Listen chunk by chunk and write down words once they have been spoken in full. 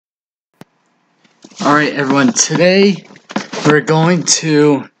Alright everyone, today we're going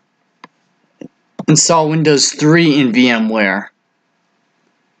to install Windows 3 in VMware.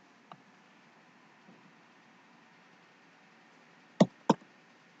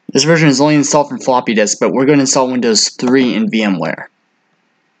 This version is only installed from floppy disk, but we're going to install Windows 3 in VMware.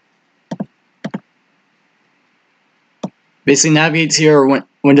 Basically navigate to your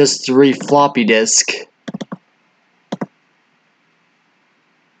Windows 3 floppy disk.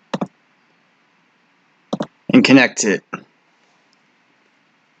 And connect it.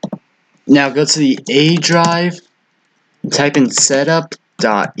 Now go to the A drive, type in setup.exe.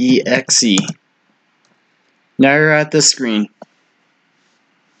 Now you're at this screen.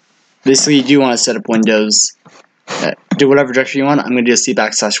 Basically, you do want to set up Windows. Do whatever directory you want. I'm going to do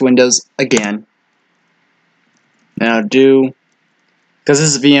C/Windows again. Now because this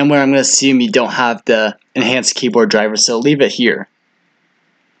is VMware, I'm going to assume you don't have the enhanced keyboard driver, so leave it here.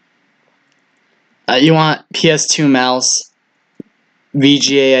 You want PS2 mouse,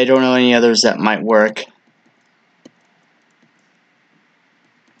 VGA, I don't know any others that might work.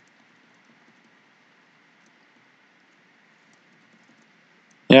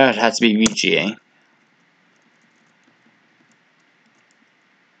 Yeah, it has to be VGA.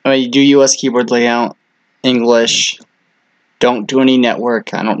 You do US keyboard layout, English. Don't do any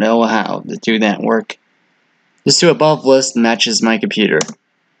network. I don't know how to do network. Just do above list matches my computer.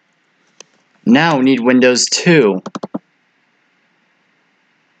 Now we need Windows 2.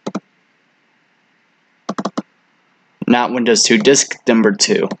 Not Windows 2, disk number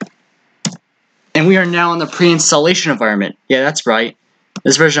 2. And we are now in the pre-installation environment. Yeah, that's right.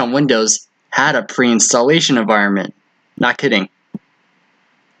 This version of Windows had a pre-installation environment. Not kidding.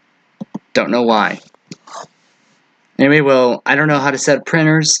 Don't know why. Anyway, well, I don't know how to set up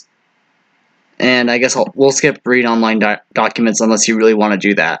printers. And I guess we'll skip read online documents unless you really want to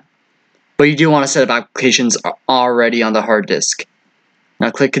do that. But you do want to set up applications already on the hard disk.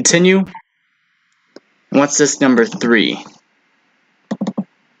 Now click continue. What's disk number 3?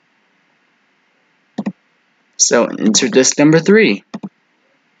 So enter disk number 3.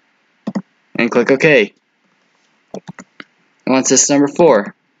 And click OK. What's disk number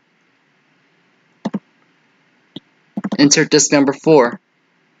 4? Enter disk number 4.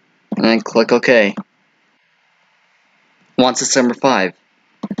 And then click OK. What's disk number 5?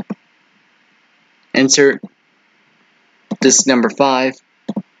 Insert disk number 5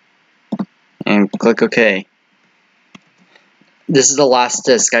 and click OK. This is the last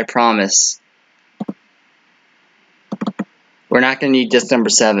disk, I promise. We're not going to need disk number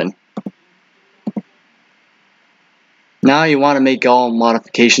 7. Now you want to make all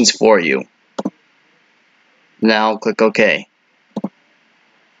modifications for you. Now click OK.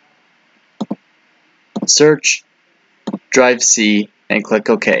 Search drive C and click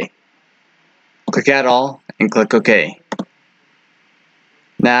OK. Click Add All and click OK.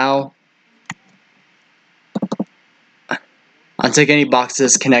 Now, untick any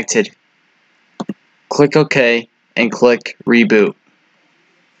boxes connected. Click OK and click Reboot.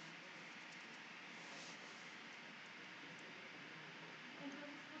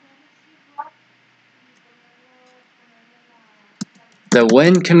 The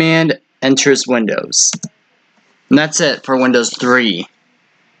Win command enters Windows. And that's it for Windows 3.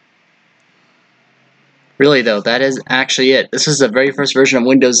 Really though, that is actually it. This is the very first version of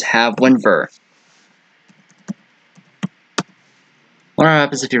Windows have WinVer. What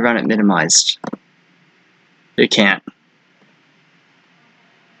happens if you run it minimized? You can't.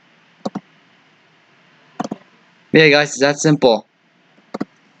 Yeah guys, it's that simple.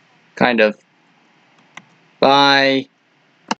 Kind of. Bye.